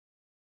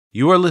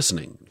You are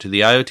listening to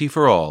the IoT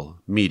For All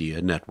Media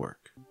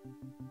Network.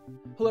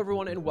 Hello,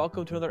 everyone, and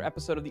welcome to another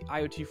episode of the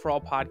IoT For All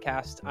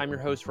Podcast. I'm your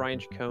host, Ryan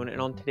Chacon, and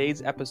on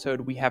today's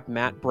episode, we have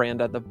Matt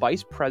Branda, the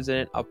Vice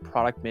President of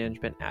Product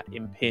Management at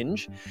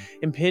Impinj.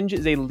 Impinj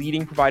is a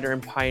leading provider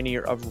and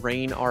pioneer of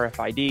RAIN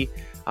RFID.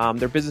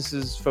 Their business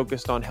is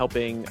focused on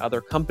helping other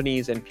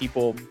companies and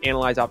people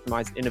analyze,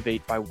 optimize,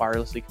 innovate by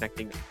wirelessly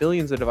connecting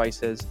billions of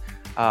devices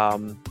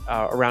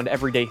around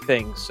everyday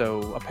things.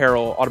 So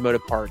apparel,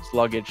 automotive parts,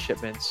 luggage,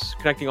 shipments,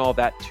 connecting all of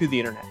that to the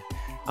internet.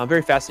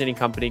 Very fascinating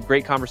company.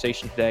 Great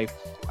conversation today.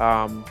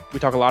 We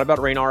talk a lot about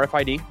RAIN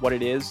RFID, what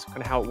it is,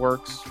 kind of how it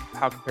works,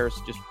 how it compares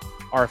to just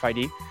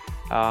RFID,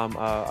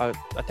 a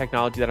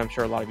technology that I'm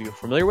sure a lot of you are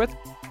familiar with.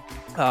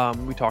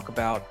 We talk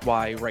about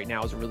why right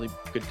now is a really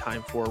good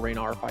time for RAIN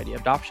RFID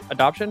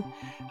adoption.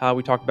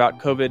 We talk about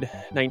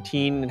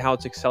COVID-19 and how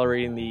it's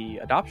accelerating the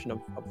adoption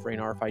of RAIN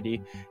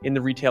RFID in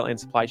the retail and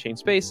supply chain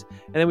space.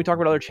 And then we talk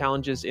about other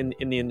challenges in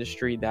the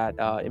industry that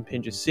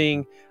Impinj is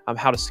seeing,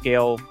 how to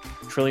scale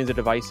trillions of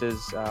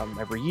devices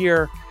every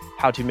year,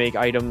 how to make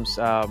items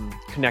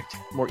connect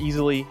more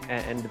easily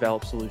and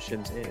develop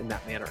solutions in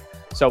that manner.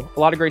 So a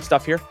lot of great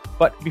stuff here.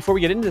 But before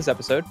we get into this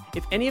episode,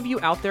 if any of you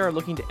out there are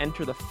looking to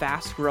enter the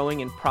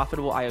fast-growing and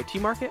profitable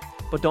IoT market,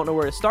 but don't know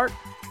where to start,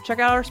 check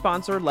out our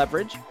sponsor,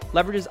 Leverage.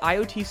 Leverage's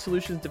IoT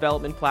solutions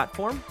development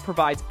platform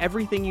provides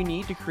everything you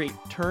need to create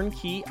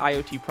turnkey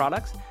IoT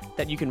products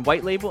that you can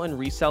white label and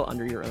resell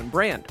under your own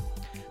brand.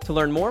 To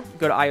learn more,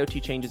 go to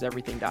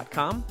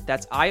iotchangeseverything.com.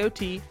 That's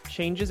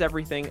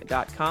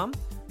iotchangeseverything.com.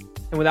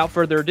 And without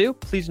further ado,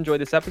 please enjoy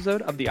this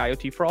episode of the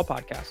IoT For All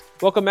podcast.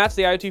 Welcome, Matt, to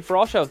the IoT For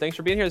All show. Thanks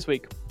for being here this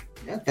week.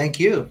 Yeah, thank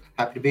you.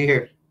 Happy to be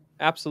here.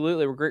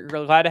 Absolutely. We're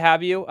glad to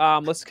have you.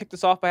 Let's kick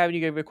this off by having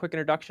you give a quick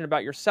introduction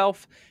about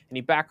yourself, any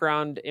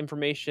background,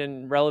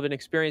 information, relevant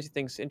experience you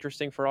think is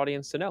interesting for our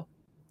audience to know.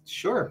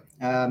 Sure.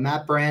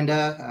 Matt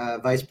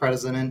Branda, Vice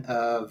President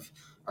of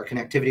our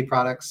connectivity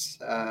products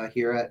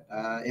here at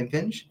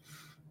Impinj.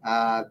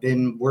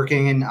 Been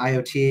working in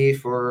IoT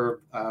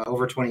for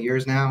over 20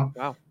 years now.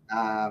 Wow.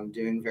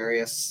 Doing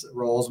various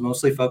roles,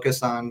 mostly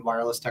focused on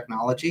wireless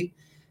technology.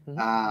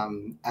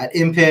 Mm-hmm. At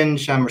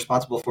Impinj, I'm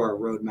responsible for a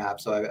roadmap.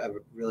 So I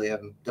really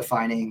am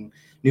defining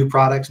new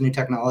products, new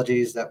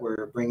technologies that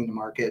we're bringing to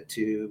market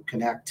to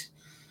connect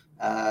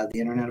the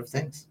Internet of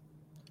Things.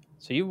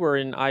 So you were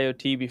in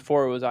IoT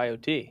before it was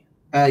IoT.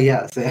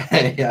 Yes,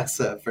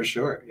 yes, for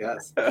sure.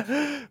 Yes.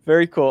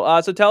 Very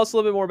cool. So tell us a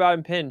little bit more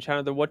about Impinj.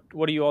 Kind of what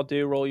do you all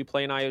do, role you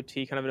play in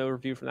IoT, kind of an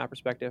overview from that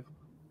perspective.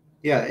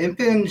 Yeah,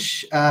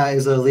 Impinj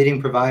is a leading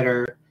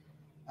provider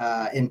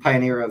and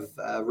pioneer of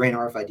RAIN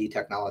RFID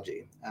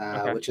technology,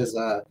 which is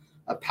a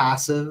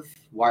passive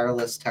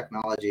wireless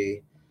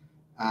technology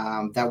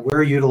that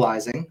we're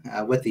utilizing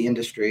with the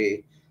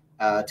industry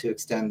to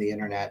extend the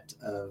Internet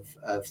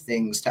of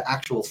Things to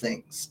actual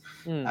things.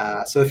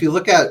 So if you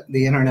look at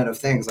the Internet of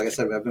Things, like I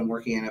said, I've been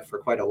working in it for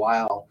quite a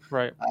while.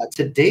 Right.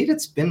 To date,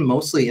 it's been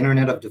mostly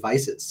Internet of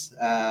Devices.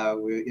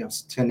 We're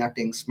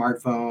connecting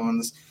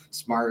smartphones,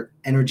 smart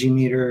energy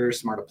meters,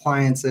 smart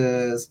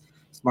appliances,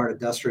 smart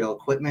industrial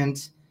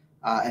equipment.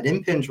 At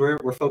Impinj,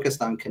 we're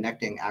focused on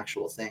connecting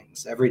actual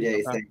things,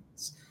 everyday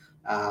things.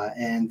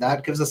 And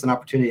that gives us an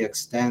opportunity to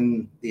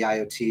extend the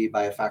IoT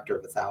by a factor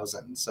of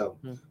 1,000. So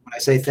when I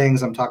say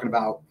things, I'm talking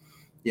about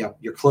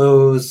your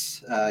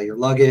clothes, your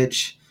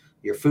luggage,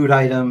 your food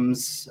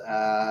items,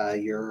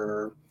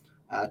 your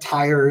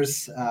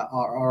tires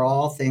are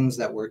all things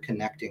that we're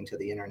connecting to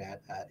the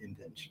internet at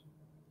Impinj.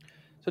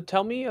 So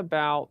tell me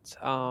about,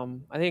 I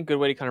think a good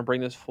way to kind of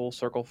bring this full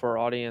circle for our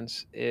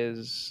audience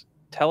is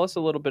tell us a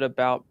little bit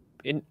about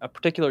in a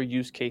particular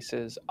use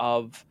cases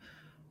of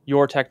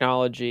your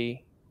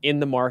technology in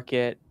the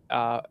market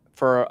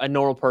for a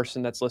normal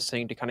person that's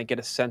listening to kind of get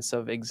a sense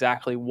of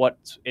exactly what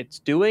it's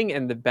doing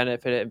and the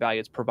benefit and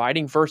value it's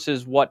providing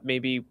versus what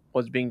maybe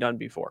was being done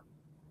before.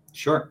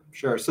 Sure.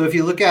 So if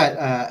you look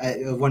at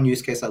one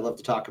use case I love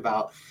to talk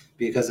about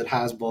because it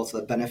has both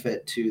a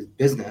benefit to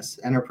business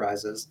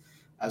enterprises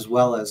as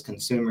well as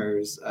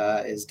consumers,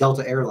 is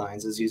Delta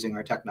Airlines is using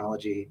our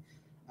technology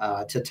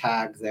to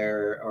tag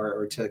their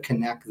or to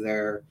connect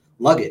their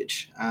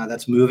luggage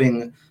that's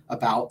moving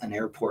about an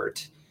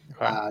airport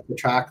to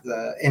track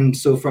and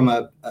so from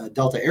a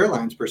Delta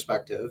Airlines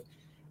perspective,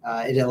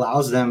 it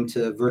allows them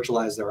to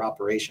virtualize their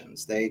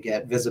operations. They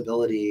get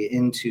visibility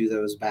into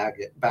those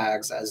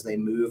bags as they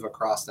move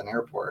across an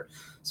airport.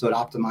 So it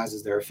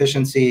optimizes their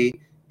efficiency.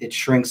 It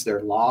shrinks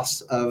their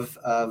loss of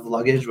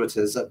luggage, which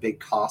is a big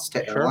cost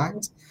to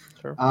airlines.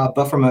 Sure.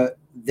 But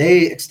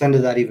they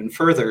extended that even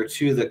further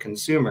to the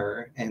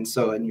consumer. And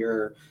so in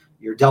your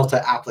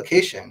Delta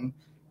application,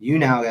 you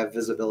now have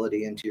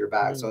visibility into your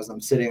bag. So as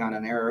I'm sitting on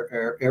an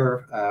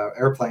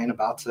airplane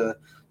about to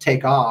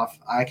take off,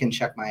 I can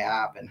check my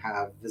app and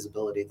have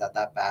visibility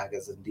that bag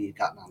has indeed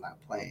gotten on that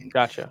plane.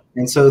 Gotcha.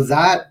 And so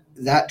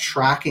that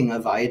tracking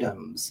of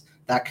items,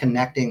 that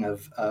connecting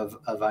of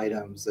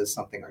items is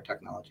something our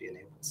technology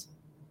enables.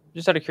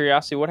 Just out of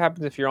curiosity, what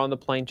happens if you're on the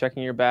plane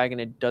checking your bag and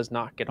it does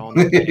not get on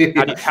the plane?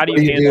 How do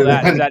you handle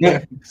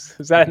that?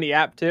 Is that in the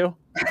app too?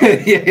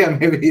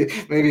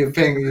 Maybe a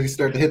ping. You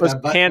start to hit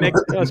that button.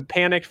 Most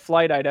panicked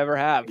flight I'd ever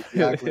have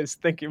Exactly. is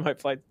thinking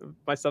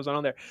my stuff's not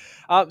on there.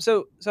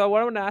 So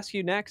what I want to ask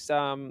you next,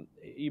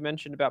 you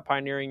mentioned about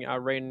pioneering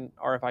RAIN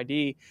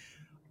RFID.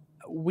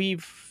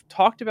 We've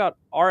talked about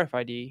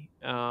RFID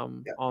Yeah,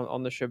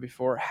 on the show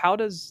before. How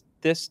does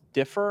this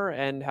differ,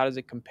 and how does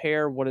it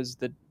compare? What is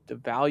the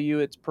value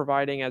it's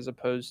providing as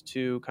opposed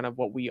to kind of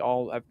what we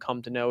all have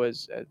come to know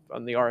as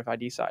on the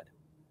RFID side?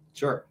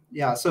 sure.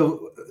 Yeah.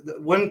 So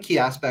one key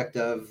aspect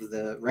of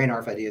the RAIN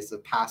RFID is the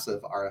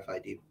passive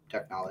RFID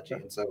technology.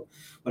 Okay. And so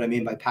what I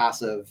mean by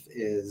passive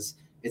is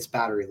it's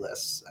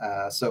batteryless.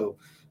 So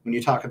when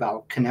you talk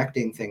about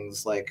connecting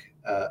things like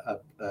a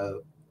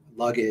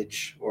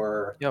luggage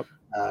or Yep.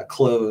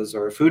 clothes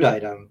or a food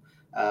item,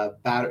 a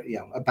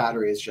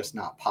battery is just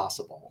not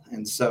possible.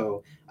 And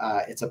so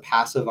it's a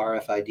passive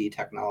RFID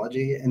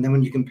technology. And then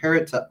when you compare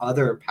it to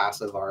other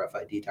passive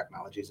RFID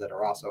technologies that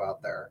are also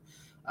out there,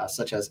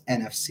 such as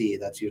NFC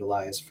that's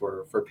utilized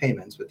for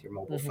payments with your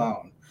mobile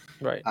phone.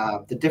 Right.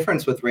 The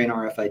difference with RAIN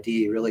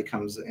RFID really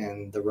comes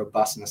in the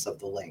robustness of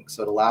the link.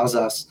 So it allows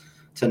us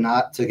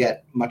to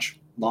get much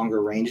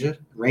longer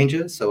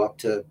ranges, so up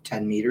to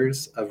 10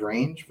 meters of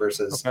range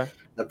versus Okay.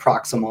 the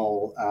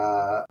proximal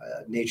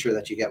nature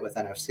that you get with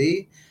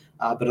NFC.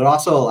 But it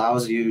also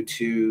allows you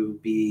to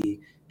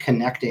be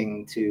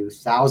connecting to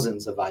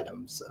thousands of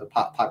items of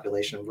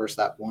population versus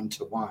that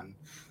one-to-one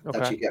that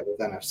Okay. you get with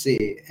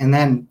NFC. And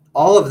then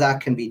all of that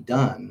can be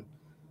done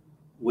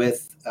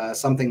with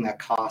something that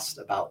costs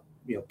about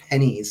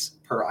pennies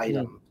per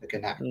item to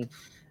connect.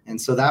 And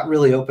so that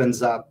really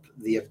opens up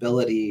the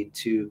ability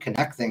to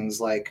connect things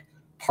like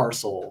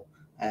parcel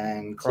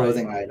and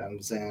clothing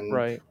items and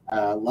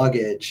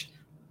luggage,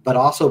 but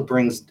also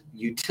brings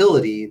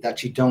utility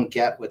that you don't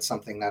get with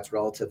something that's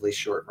relatively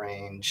short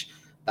range,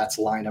 that's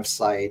line of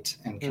sight,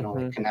 and can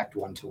only connect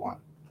one-to-one.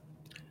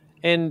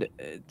 And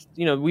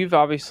we've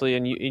obviously,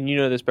 and you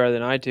know this better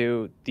than I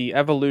do, the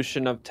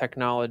evolution of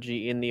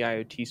technology in the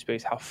IoT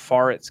space, how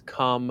far it's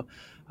come,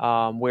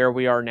 where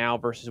we are now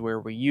versus where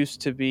we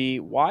used to be.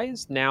 Why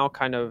is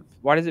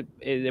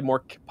it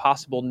more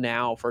possible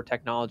now for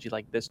technology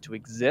like this to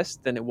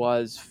exist than it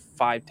was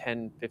 5,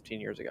 10, 15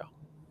 years ago?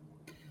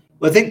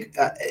 Well, I think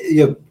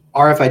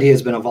RFID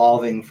has been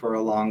evolving for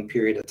a long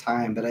period of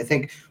time, but I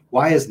think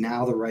why is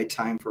now the right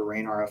time for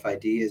RAIN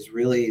RFID is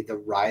really the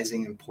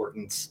rising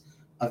importance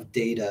of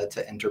data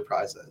to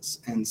enterprises.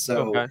 And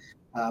so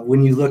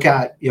when you look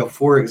at,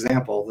 for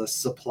example, the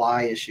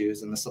supply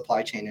issues and the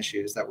supply chain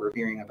issues that we're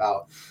hearing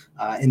about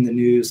in the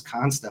news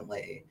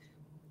constantly,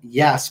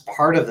 yes,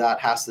 part of that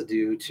has to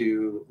do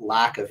to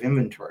lack of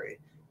inventory,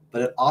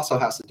 but it also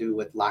has to do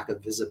with lack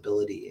of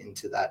visibility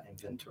into that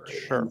inventory.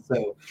 Sure. And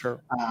so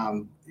Sure.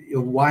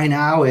 Why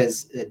now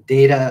is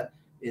data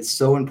is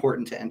so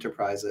important to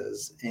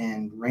enterprises,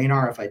 and RAIN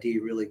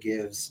RFID really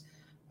gives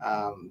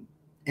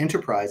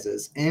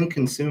enterprises and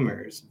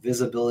consumers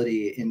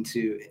visibility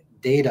into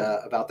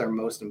data about their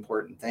most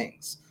important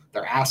things,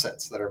 their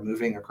assets that are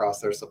moving across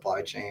their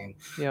supply chain,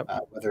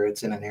 whether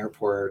it's in an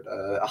airport,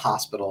 a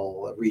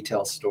hospital, a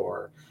retail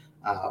store,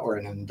 or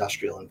in an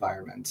industrial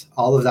environment.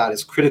 All of that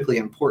is critically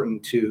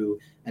important to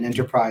an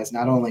enterprise,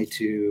 not only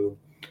to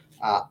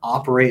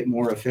operate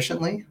more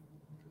efficiently,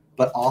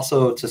 but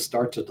also to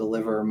start to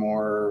deliver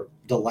more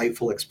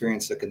delightful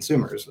experience to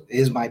consumers.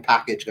 Is my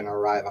package going to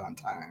arrive on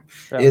time?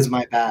 Yeah. Is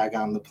my bag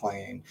on the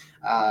plane?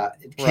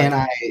 Can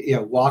I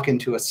walk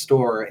into a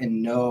store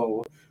and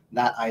know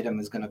that item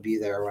is going to be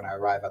there when I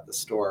arrive at the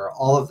store?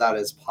 All of that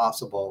is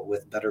possible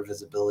with better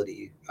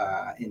visibility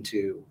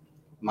into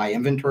my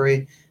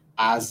inventory,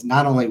 as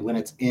not only when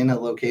it's in a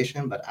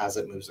location, but as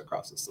it moves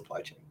across the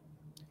supply chain.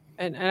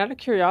 And out of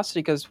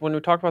curiosity, because when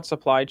we talk about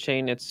supply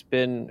chain, it's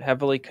been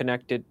heavily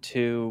connected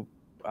to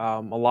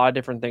a lot of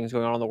different things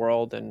going on in the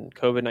world, and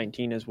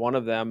COVID-19 is one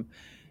of them.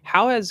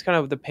 How has kind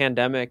of the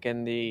pandemic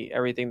and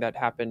everything that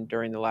happened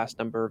during the last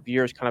number of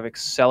years kind of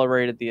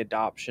accelerated the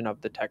adoption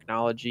of the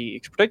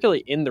technology,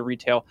 particularly in the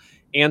retail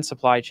and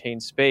supply chain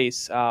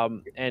space?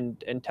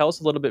 And tell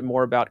us a little bit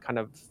more about kind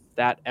of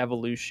that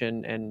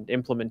evolution and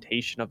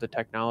implementation of the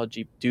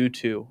technology due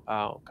to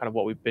kind of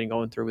what we've been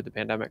going through with the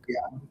pandemic.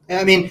 Yeah,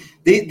 I mean,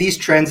 these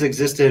trends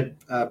existed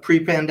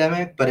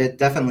pre-pandemic, but it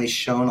definitely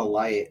shone a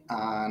light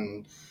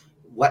on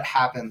what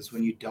happens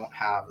when you don't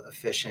have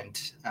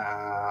efficient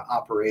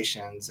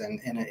operations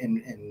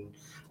and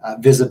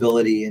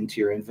visibility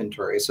into your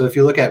inventory. So if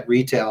you look at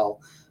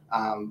retail,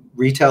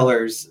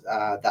 retailers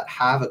that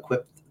have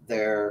equipped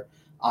their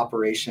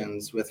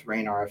operations with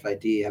RAIN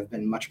RFID have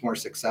been much more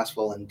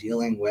successful in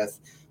dealing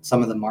with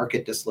some of the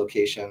market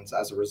dislocations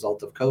as a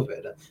result of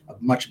COVID. A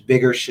much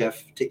bigger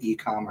shift to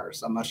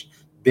e-commerce, a much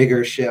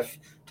bigger shift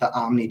to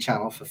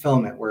omni-channel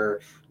fulfillment, where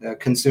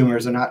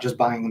consumers are not just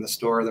buying in the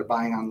store, they're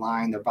buying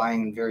online, they're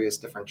buying in various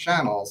different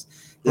channels.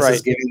 This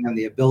is giving them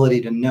the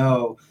ability to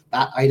know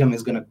that item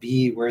is going to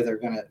be where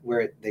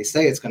they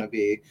say it's going to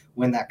be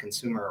when that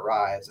consumer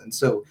arrives. And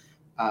so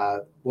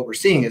what we're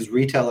seeing is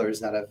retailers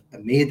that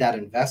have made that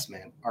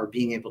investment are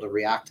being able to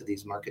react to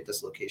these market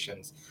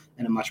dislocations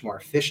in a much more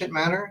efficient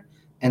manner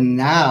and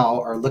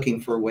now are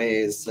looking for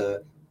ways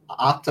to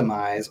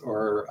optimize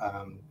or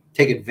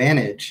take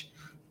advantage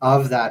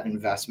of that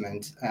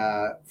investment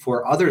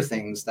for other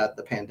things that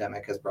the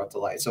pandemic has brought to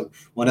light. So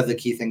one of the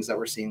key things that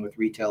we're seeing with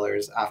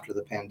retailers after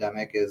the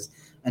pandemic is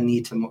a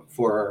need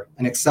for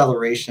an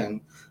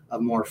acceleration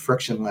of more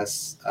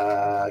frictionless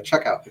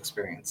checkout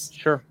experience.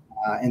 Sure.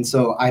 And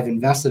so I've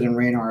invested in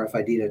Rain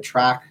RFID to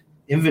track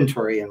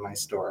inventory in my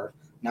store.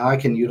 Now I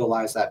can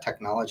utilize that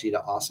technology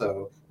to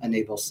also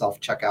enable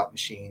self-checkout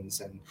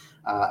machines and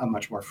a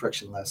much more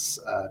frictionless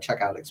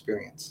checkout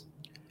experience.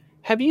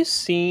 Have you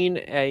seen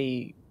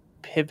a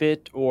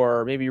pivot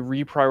or maybe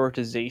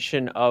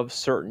reprioritization of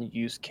certain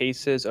use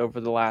cases over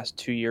the last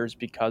 2 years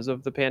because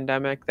of the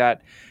pandemic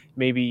that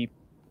maybe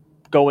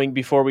going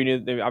before we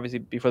knew, obviously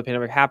before the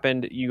pandemic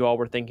happened, you all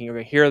were thinking,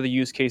 okay, here are the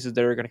use cases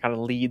that are going to kind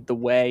of lead the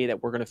way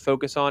that we're going to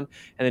focus on.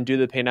 And then due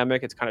to the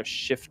pandemic, it's kind of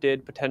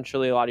shifted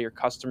potentially a lot of your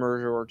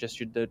customers or just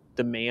the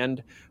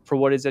demand for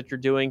what is that you're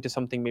doing to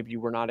something maybe you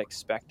were not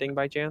expecting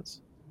by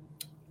chance?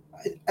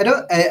 I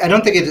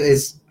don't think it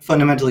has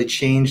fundamentally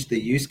changed the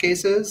use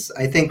cases.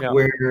 I think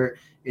where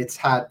it's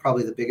had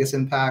probably the biggest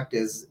impact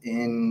is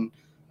in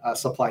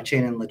supply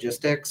chain and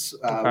logistics,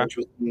 which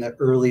was in the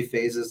early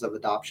phases of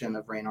adoption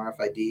of Rain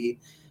RFID.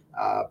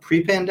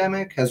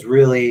 Pre-pandemic has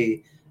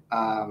really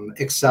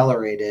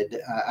accelerated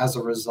as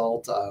a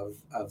result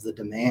of the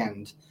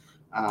demand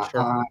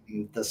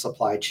on the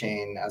supply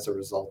chain as a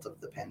result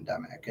of the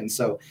pandemic. And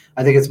so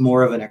I think it's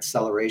more of an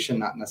acceleration,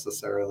 not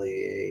necessarily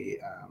a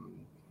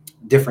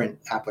different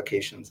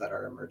applications that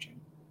are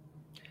emerging.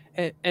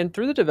 And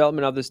through the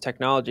development of this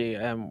technology,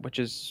 which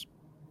is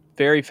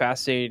very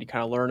fascinating to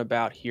kind of learn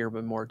about here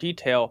in more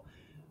detail,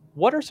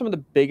 what are some of the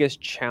biggest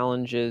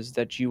challenges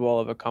that you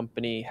all as a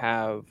company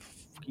have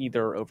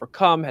either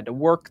overcome, had to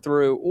work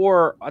through,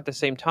 or at the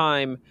same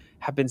time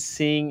have been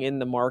seeing in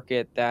the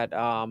market that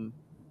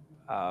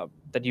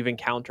that you've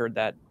encountered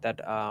that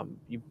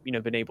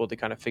you've been able to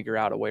kind of figure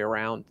out a way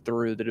around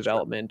through the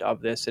development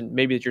of this, and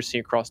maybe that you're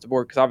seeing across the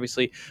board? Because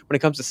obviously, when it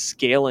comes to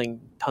scaling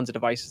tons of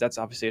devices, that's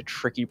obviously a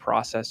tricky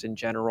process in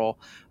general.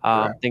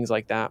 Things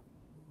like that.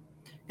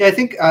 Yeah, I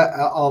think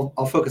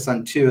I'll focus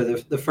on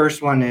two. The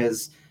first one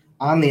is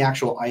on the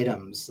actual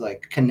items,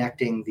 like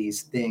connecting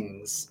these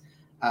things.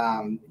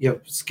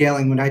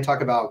 Scaling. When I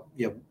talk about,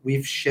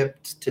 we've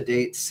shipped to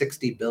date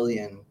 60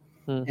 billion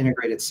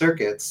integrated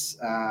circuits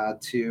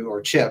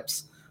or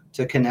chips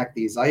to connect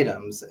these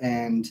items,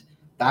 and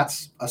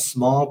that's a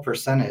small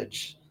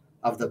percentage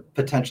of the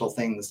potential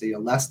things.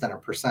 Less than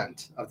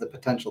 1% of the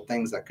potential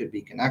things that could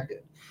be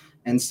connected.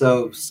 And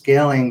so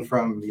scaling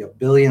from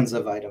billions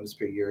of items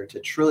per year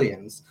to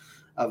trillions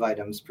of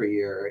items per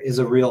year is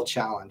a real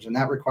challenge, and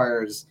that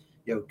requires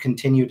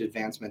continued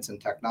advancements in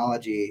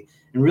technology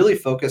and really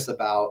focus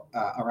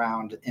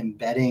around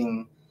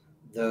embedding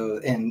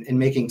and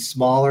making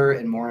smaller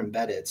and more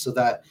embedded, so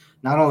that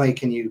not only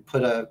can you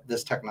put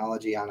this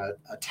technology on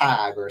a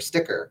tag or a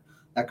sticker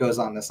that goes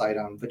on this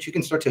item, but you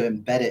can start to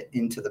embed it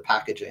into the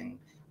packaging,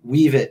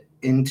 weave it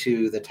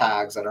into the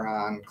tags that are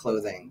on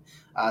clothing.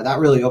 That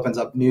really opens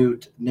up new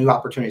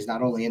opportunities,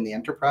 not only in the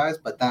enterprise,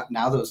 but that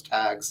now those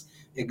tags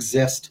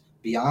exist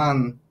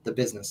beyond the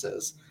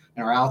businesses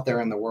and are out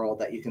there in the world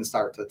that you can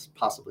start to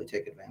possibly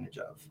take advantage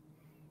of.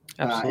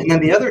 And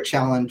then the other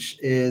challenge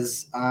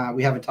is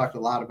we haven't talked a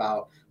lot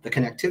about the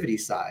connectivity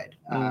side.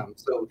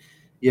 So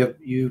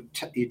you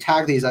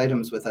tag these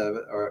items with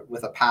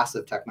a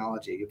passive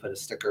technology. You put a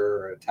sticker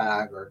or a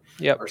tag or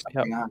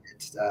something on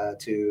it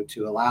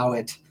to allow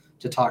it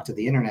to talk to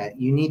the internet.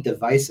 You need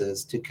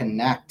devices to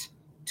connect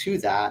to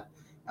that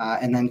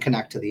and then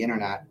connect to the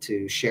internet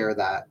to share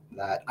that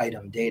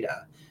item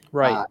data.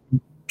 Right.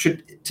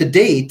 To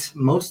date,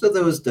 most of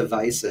those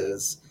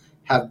devices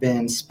have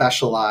been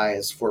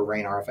specialized for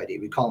Rain RFID.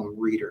 We call them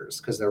readers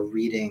because they're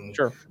reading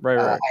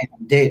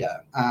item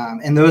data.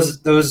 And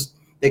those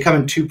they come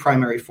in two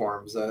primary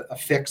forms: a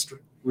fixed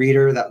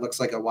reader that looks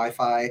like a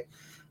Wi-Fi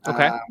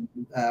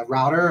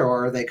router,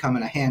 or they come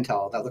in a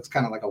handheld that looks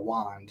kind of like a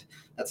wand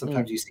that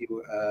sometimes you see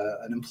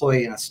an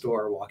employee in a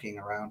store walking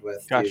around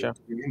with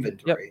your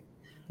inventory.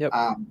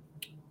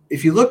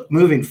 If you look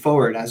moving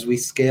forward, as we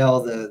scale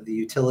the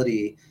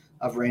utility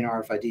of Rain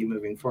RFID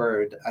moving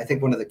forward, I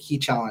think one of the key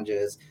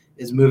challenges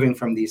is moving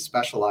from these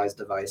specialized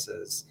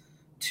devices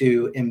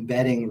to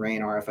embedding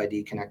Rain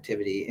RFID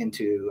connectivity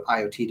into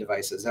IoT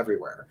devices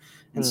everywhere.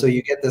 And so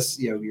you get this,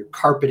 you're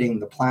carpeting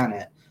the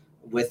planet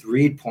with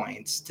read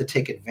points to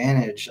take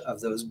advantage of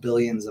those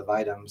billions of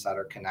items that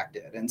are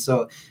connected. And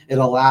so it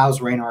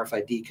allows Rain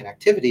RFID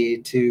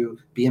connectivity to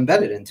be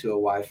embedded into a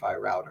Wi-Fi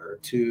router,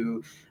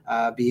 to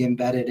be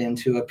embedded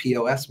into a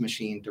POS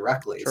machine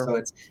directly.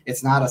 So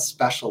it's not a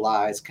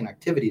specialized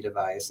connectivity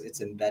device, it's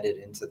embedded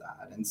into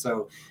that. And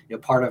so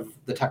part of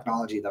the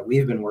technology that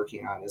we've been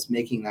working on is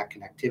making that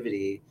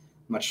connectivity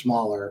much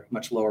smaller,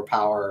 much lower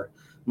power,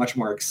 much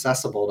more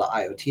accessible to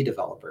IoT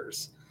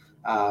developers.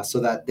 So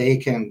that they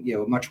can, a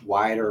much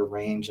wider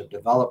range of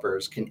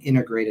developers can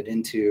integrate it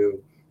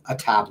into a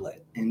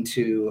tablet,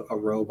 into a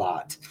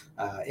robot,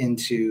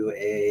 into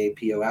a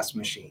POS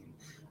machine,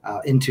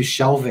 into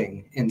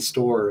shelving in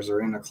stores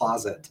or in a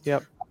closet.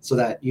 Yep. So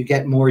that you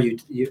get more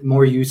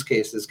use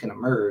cases can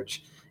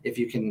emerge if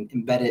you can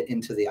embed it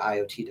into the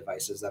IoT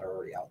devices that are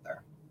already out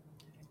there.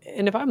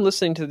 And if I'm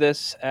listening to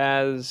this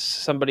as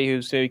somebody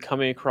who's maybe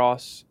coming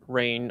across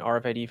RAIN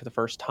RFID for the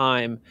first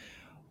time,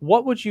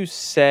 what would you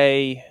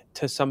say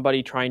to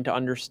somebody trying to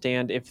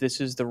understand if this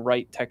is the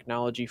right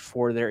technology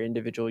for their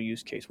individual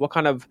use case? What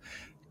kind of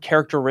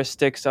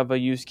characteristics of a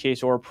use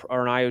case or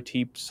an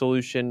IoT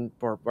solution,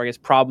 or I guess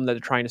problem that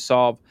they're trying to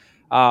solve,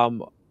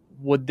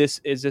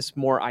 is this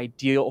more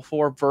ideal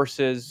for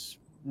versus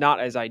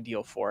not as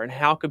ideal for? And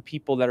how could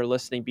people that are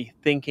listening be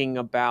thinking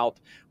about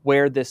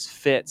where this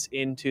fits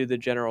into the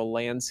general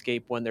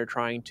landscape when they're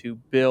trying to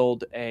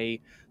build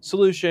a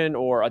solution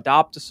or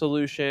adopt a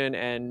solution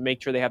and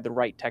make sure they have the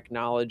right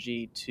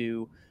technology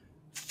to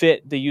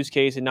fit the use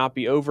case and not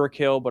be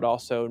overkill, but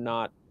also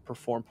not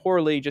perform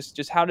poorly?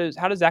 Just how does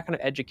that kind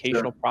of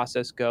educational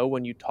process go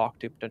when you talk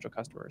to potential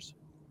customers?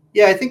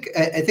 Yeah, I think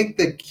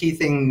the key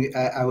thing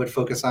I would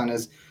focus on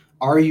is,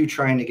 are you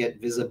trying to get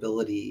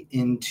visibility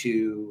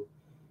into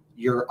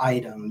your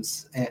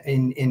items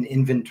in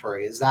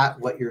inventory? Is that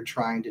what you're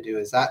trying to do?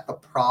 Is that the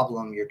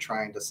problem you're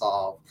trying to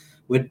solve?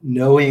 Would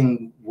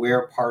knowing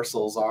where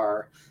parcels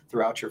are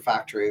throughout your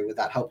factory, would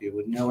that help you?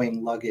 Would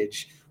knowing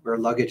where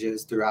luggage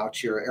is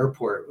throughout your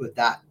airport, would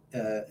that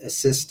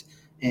assist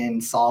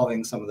in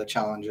solving some of the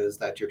challenges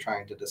that you're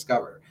trying to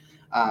discover?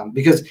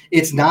 Because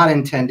it's not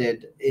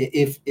intended,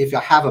 if I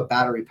have a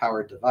battery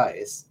powered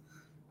device,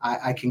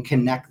 I can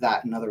connect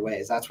that in other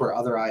ways. That's where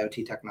other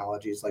IoT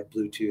technologies like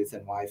Bluetooth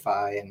and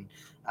Wi-Fi and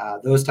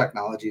those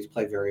technologies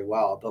play very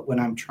well. But when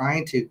I'm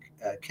trying to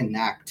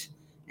connect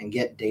and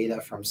get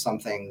data from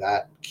something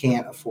that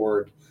can't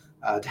afford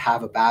to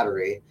have a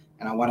battery,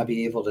 and I want to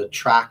be able to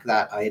track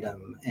that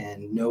item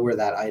and know where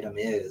that item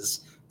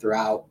is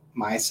throughout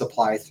my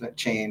supply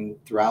chain,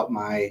 throughout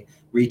my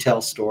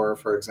retail store,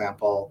 for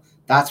example,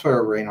 that's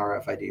where RAIN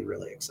RFID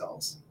really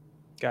excels.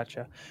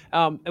 Gotcha.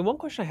 And one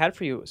question I had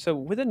for you. So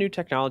with a new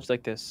technology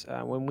like this,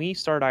 when we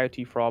started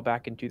IoT For All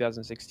back in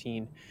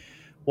 2016,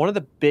 one of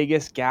the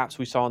biggest gaps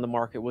we saw in the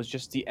market was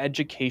just the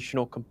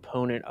educational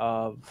component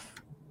of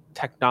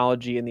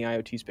technology in the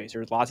IoT space.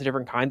 There's lots of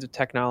different kinds of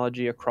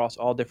technology across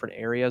all different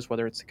areas,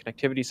 whether it's the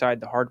connectivity side,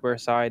 the hardware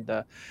side,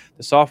 the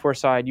software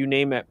side, you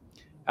name it.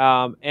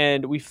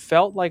 And we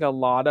felt like a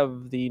lot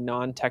of the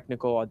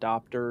non-technical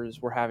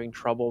adopters were having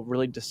trouble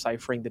really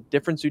deciphering the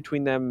difference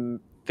between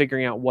them,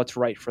 figuring out what's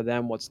right for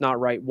them, what's not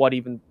right,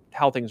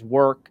 how things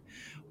work.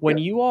 When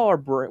you all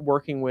are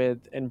working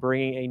with and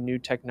bringing a new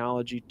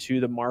technology to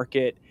the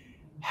market,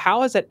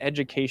 how has that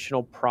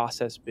educational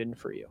process been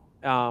for you?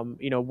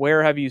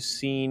 Where have you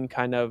seen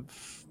kind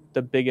of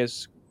the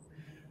biggest,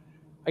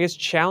 I guess,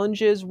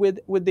 challenges with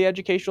the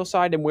educational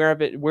side, and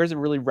where's it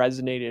really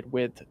resonated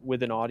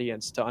with an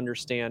audience to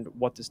understand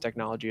what this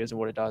technology is and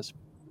what it does?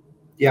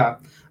 Yeah,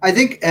 I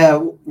think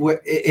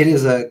it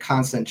is a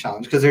constant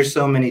challenge because there's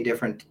so many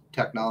different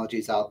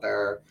technologies out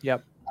there.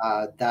 Yep.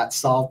 That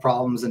solve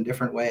problems in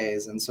different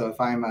ways. And so if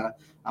I'm a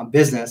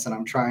business and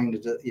I'm trying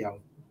to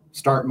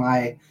start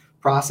my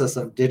process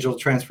of digital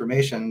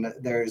transformation,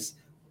 there's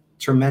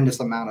tremendous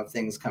amount of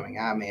things coming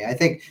at me. I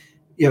think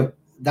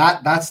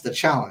that's the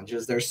challenge,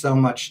 is there's so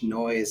much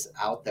noise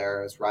out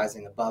there is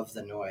rising above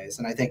the noise.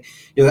 And I think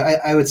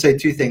I would say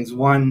two things.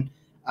 One,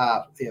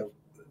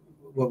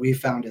 what we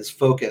found is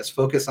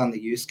focus on the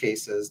use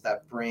cases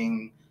that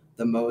bring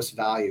the most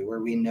value,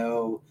 where we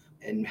know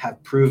and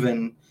have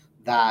proven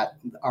that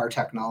our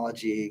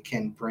technology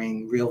can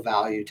bring real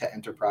value to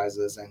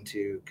enterprises and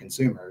to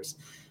consumers,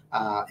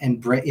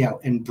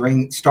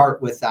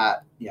 start with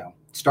that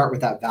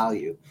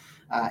value,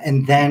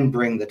 and then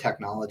bring the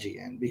technology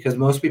in, because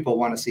most people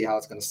want to see how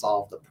it's going to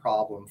solve the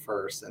problem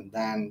first and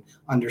then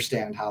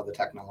understand how the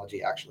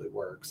technology actually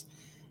works.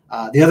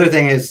 The other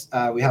thing is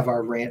we have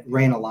our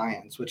RAIN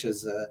Alliance, which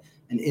is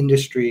an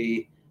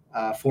industry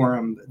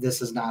forum.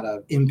 This is not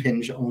a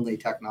Impinj only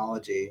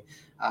technology.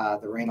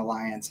 The RAIN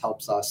Alliance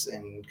helps us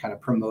in kind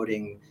of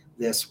promoting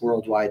this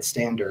worldwide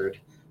standard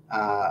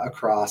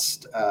across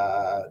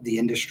the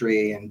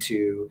industry and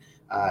to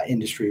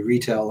industry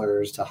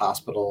retailers, to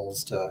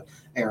hospitals, to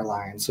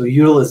airlines. So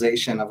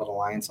utilization of an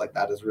alliance like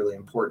that is really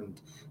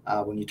important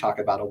when you talk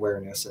about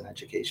awareness and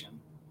education.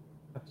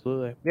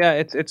 Absolutely. Yeah,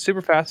 it's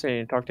super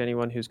fascinating to talk to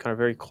anyone who's kind of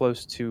very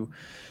close to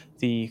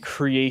the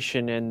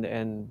creation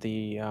and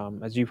the,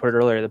 as you put it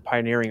earlier, the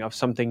pioneering of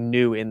something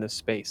new in the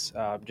space,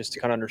 just to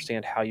kind of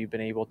understand how you've been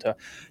able to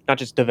not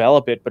just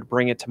develop it, but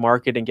bring it to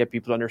market and get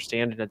people to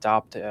understand and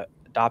adopt it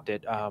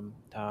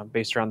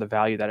based around the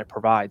value that it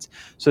provides.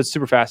 So it's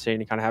super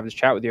fascinating to kind of have this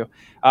chat with you.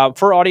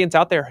 For our audience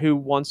out there who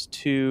wants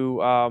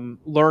to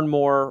learn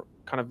more,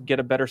 kind of get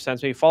a better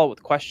sense, maybe follow up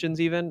with questions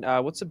even,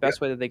 what's the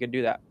best way that they could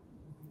do that?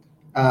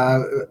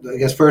 I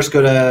guess first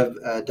go to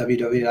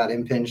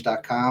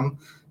www.impinj.com.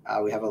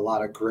 We have a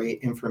lot of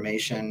great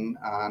information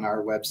on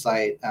our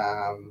website,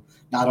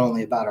 not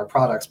only about our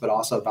products, but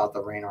also about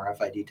the RAIN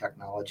RFID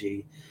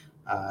technology.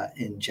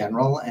 in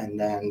general. And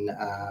then,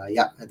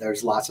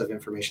 there's lots of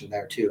information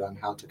there too on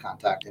how to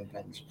contact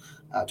Impinj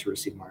to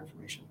receive more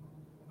information.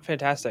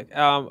 Fantastic.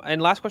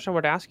 And last question I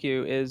would ask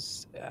you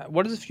is,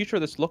 what does the future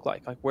of this look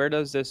like? Like, where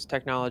does this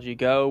technology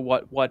go?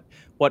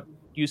 What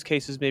use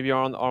cases maybe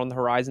are on the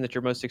horizon that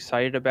you're most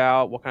excited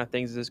about? What kind of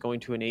things is this going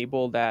to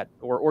enable that,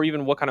 or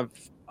even what kind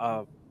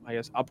of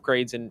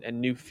upgrades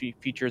and new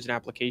features and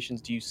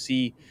applications do you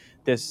see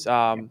this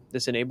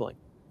this enabling?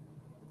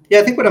 Yeah,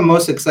 I think what I'm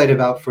most excited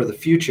about for the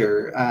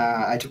future,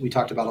 we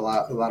talked about a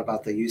lot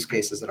about the use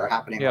cases that are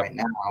happening right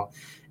now,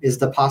 is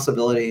the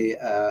possibility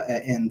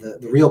and the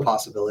real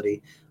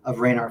possibility of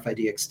RAIN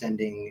RFID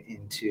extending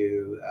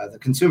into the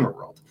consumer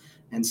world.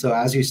 And so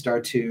as you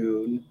start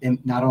to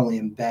not only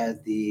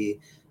embed the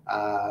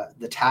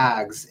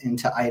tags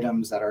into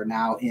items that are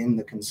now in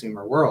the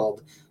consumer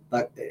world,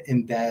 but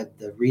embed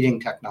the reading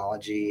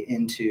technology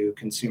into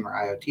consumer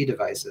IoT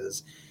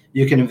devices,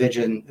 you can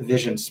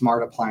envision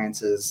smart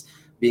appliances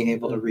being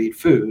able to read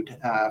food,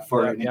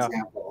 for an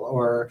example,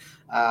 or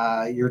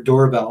your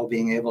doorbell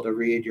being able to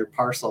read your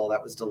parcel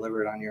that was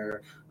delivered on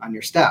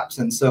your steps.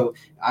 And so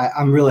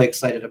I'm really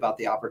excited about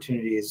the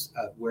opportunities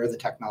of where the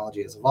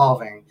technology is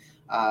evolving,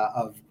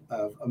 of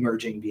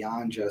emerging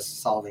beyond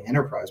just solving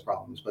enterprise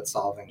problems, but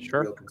solving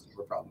real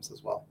consumer problems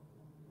as well.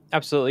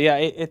 Absolutely, yeah.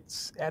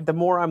 It's the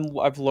more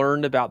I've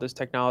learned about this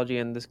technology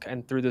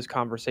and through this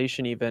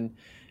conversation, even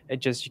it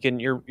just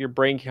your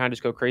brain can kind of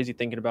just go crazy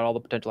thinking about all the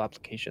potential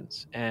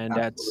applications, and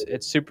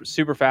it's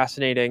super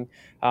fascinating.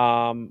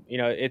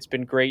 It's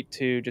been great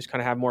to just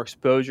kind of have more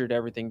exposure to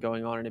everything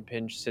going on in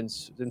Impinj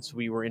since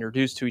we were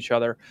introduced to each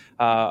other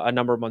a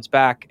number of months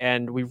back,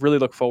 and we really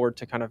look forward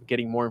to kind of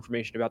getting more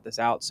information about this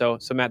out. So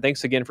Matt,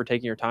 thanks again for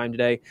taking your time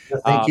today.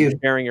 Thank you.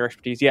 Sharing your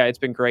expertise. Yeah, it's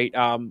been great.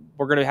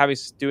 We're going to have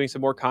us doing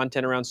some more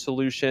content around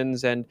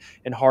solutions and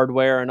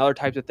hardware and other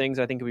types of things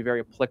I think will be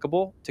very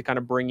applicable to kind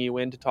of bring you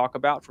in to talk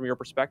about from your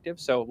perspective.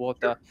 So we'll have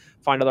to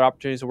find other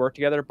opportunities to work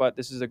together, but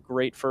this is a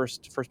great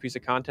first piece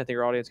of content that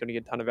your audience is going to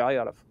get a ton of value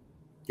out of.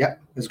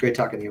 Yep. It was great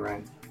talking to you,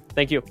 Ryan.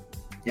 Thank you.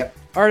 Yep.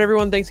 All right,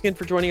 everyone. Thanks again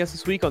for joining us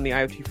this week on the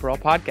IoT For All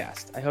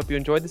podcast. I hope you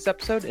enjoyed this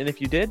episode. And if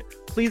you did,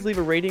 please leave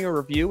a rating or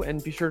review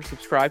and be sure to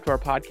subscribe to our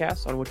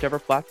podcast on whichever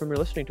platform you're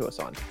listening to us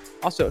on.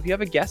 Also, if you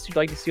have a guest you'd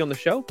like to see on the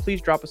show,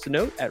 please drop us a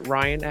note at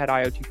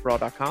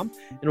ryan@iotforall.com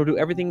and we'll do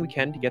everything we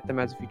can to get them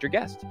as a future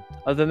guest.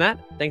 Other than that,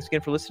 thanks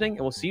again for listening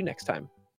and we'll see you next time.